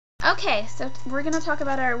Okay, so we're gonna talk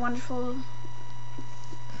about our wonderful,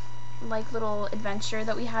 like, little adventure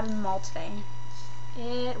that we had in the mall today.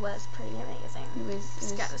 It was pretty amazing.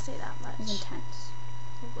 Just gotta say that much. It was intense.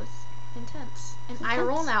 It was intense. And I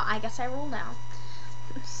roll now. I guess I roll now.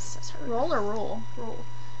 Roll or roll? Roll.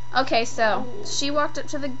 Okay, so she walked up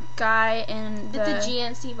to the guy in At the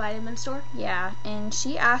GNC vitamin store. Yeah, and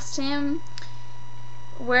she asked him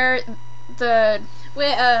where the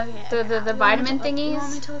vitamin thingies. You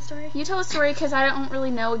want me to tell the story? You tell the story because I don't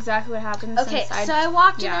really know exactly what happened. Okay, so I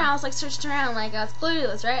walked in the house, like, searched around, like, I was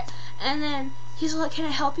clueless, right? And then he's like, "Can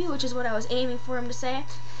I help you?" Which is what I was aiming for him to say.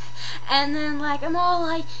 And then, like, I'm all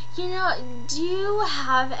like, do you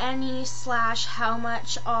have any / how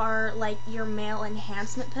much are, like, your male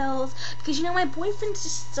enhancement pills? Because, my boyfriend's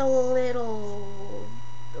just a little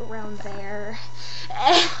around there.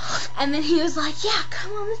 And then he was like, "Yeah,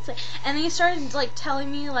 come on this way." And then he started, like,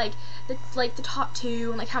 telling me, like, the top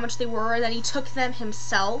 2 and, like, how much they were, and then he took them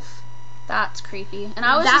himself. That's creepy. And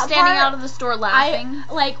I was just standing out of the store laughing.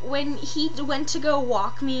 When he went to go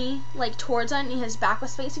walk me, like, towards him, and his back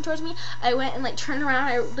was facing towards me, I went and, like, turned around,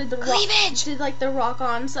 I did the rock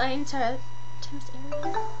on sign to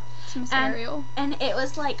Miss Ariel. And it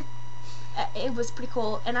was, like, it was pretty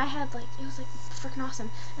cool. And I had, like, it was, like, freaking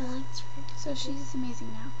awesome. And, like, so she's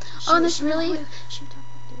amazing now. This really...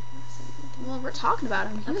 Well, we're talking about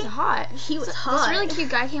him. He was hot. He was hot. This really cute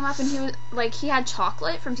guy came up and he was like, he had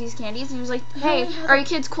chocolate from T's Candies and he was like, "Hey, are you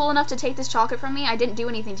kids cool enough to take this chocolate from me? I didn't do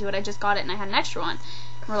anything to it. I just got it and I had an extra one."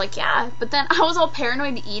 And we're like, "Yeah." But then I was all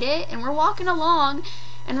paranoid to eat it, and we're walking along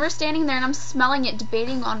and we're standing there and I'm smelling it,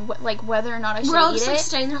 debating on whether or not I should eat it.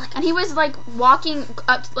 Standing there, like, and he was like walking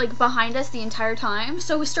up like behind us the entire time.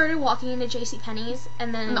 So we started walking into JCPenney's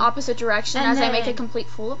and then in the opposite direction as I make a complete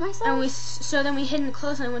fool of myself. And then we hid in the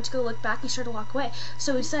clothes and I went to go look back and started to walk away.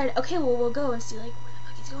 So we decided, okay, well, we'll go and see, like, where the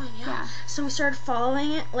fuck he's going. Yeah. So we started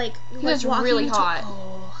following it, like, he was really hot.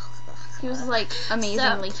 He was like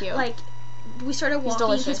amazingly cute. Like, we started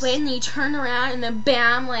walking his way, and then he turned around, and then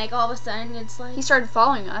bam, like, all of a sudden, it's like... He started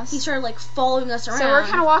following us. He started, like, following us around. So we're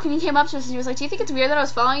kind of walking, and he came up to us, and he was like, "Do you think it's weird that I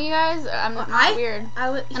was following you guys? I'm not weird." And I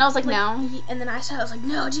was like, "No." And then I said, I was like,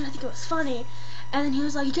 "No, dude, I think it was funny." And then he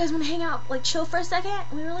was like, "You guys want to hang out, like, chill for a second?"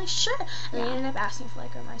 And we were like, "Sure." And he ended up asking for,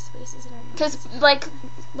 like, our MySpaces and our... Because,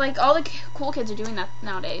 like, all the cool kids are doing that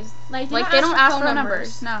nowadays. Like, they don't ask for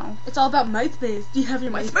numbers. No. It's all about MySpace. Do you have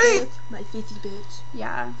your MySpace? MySpace, bitch.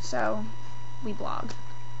 Yeah, so... we blog.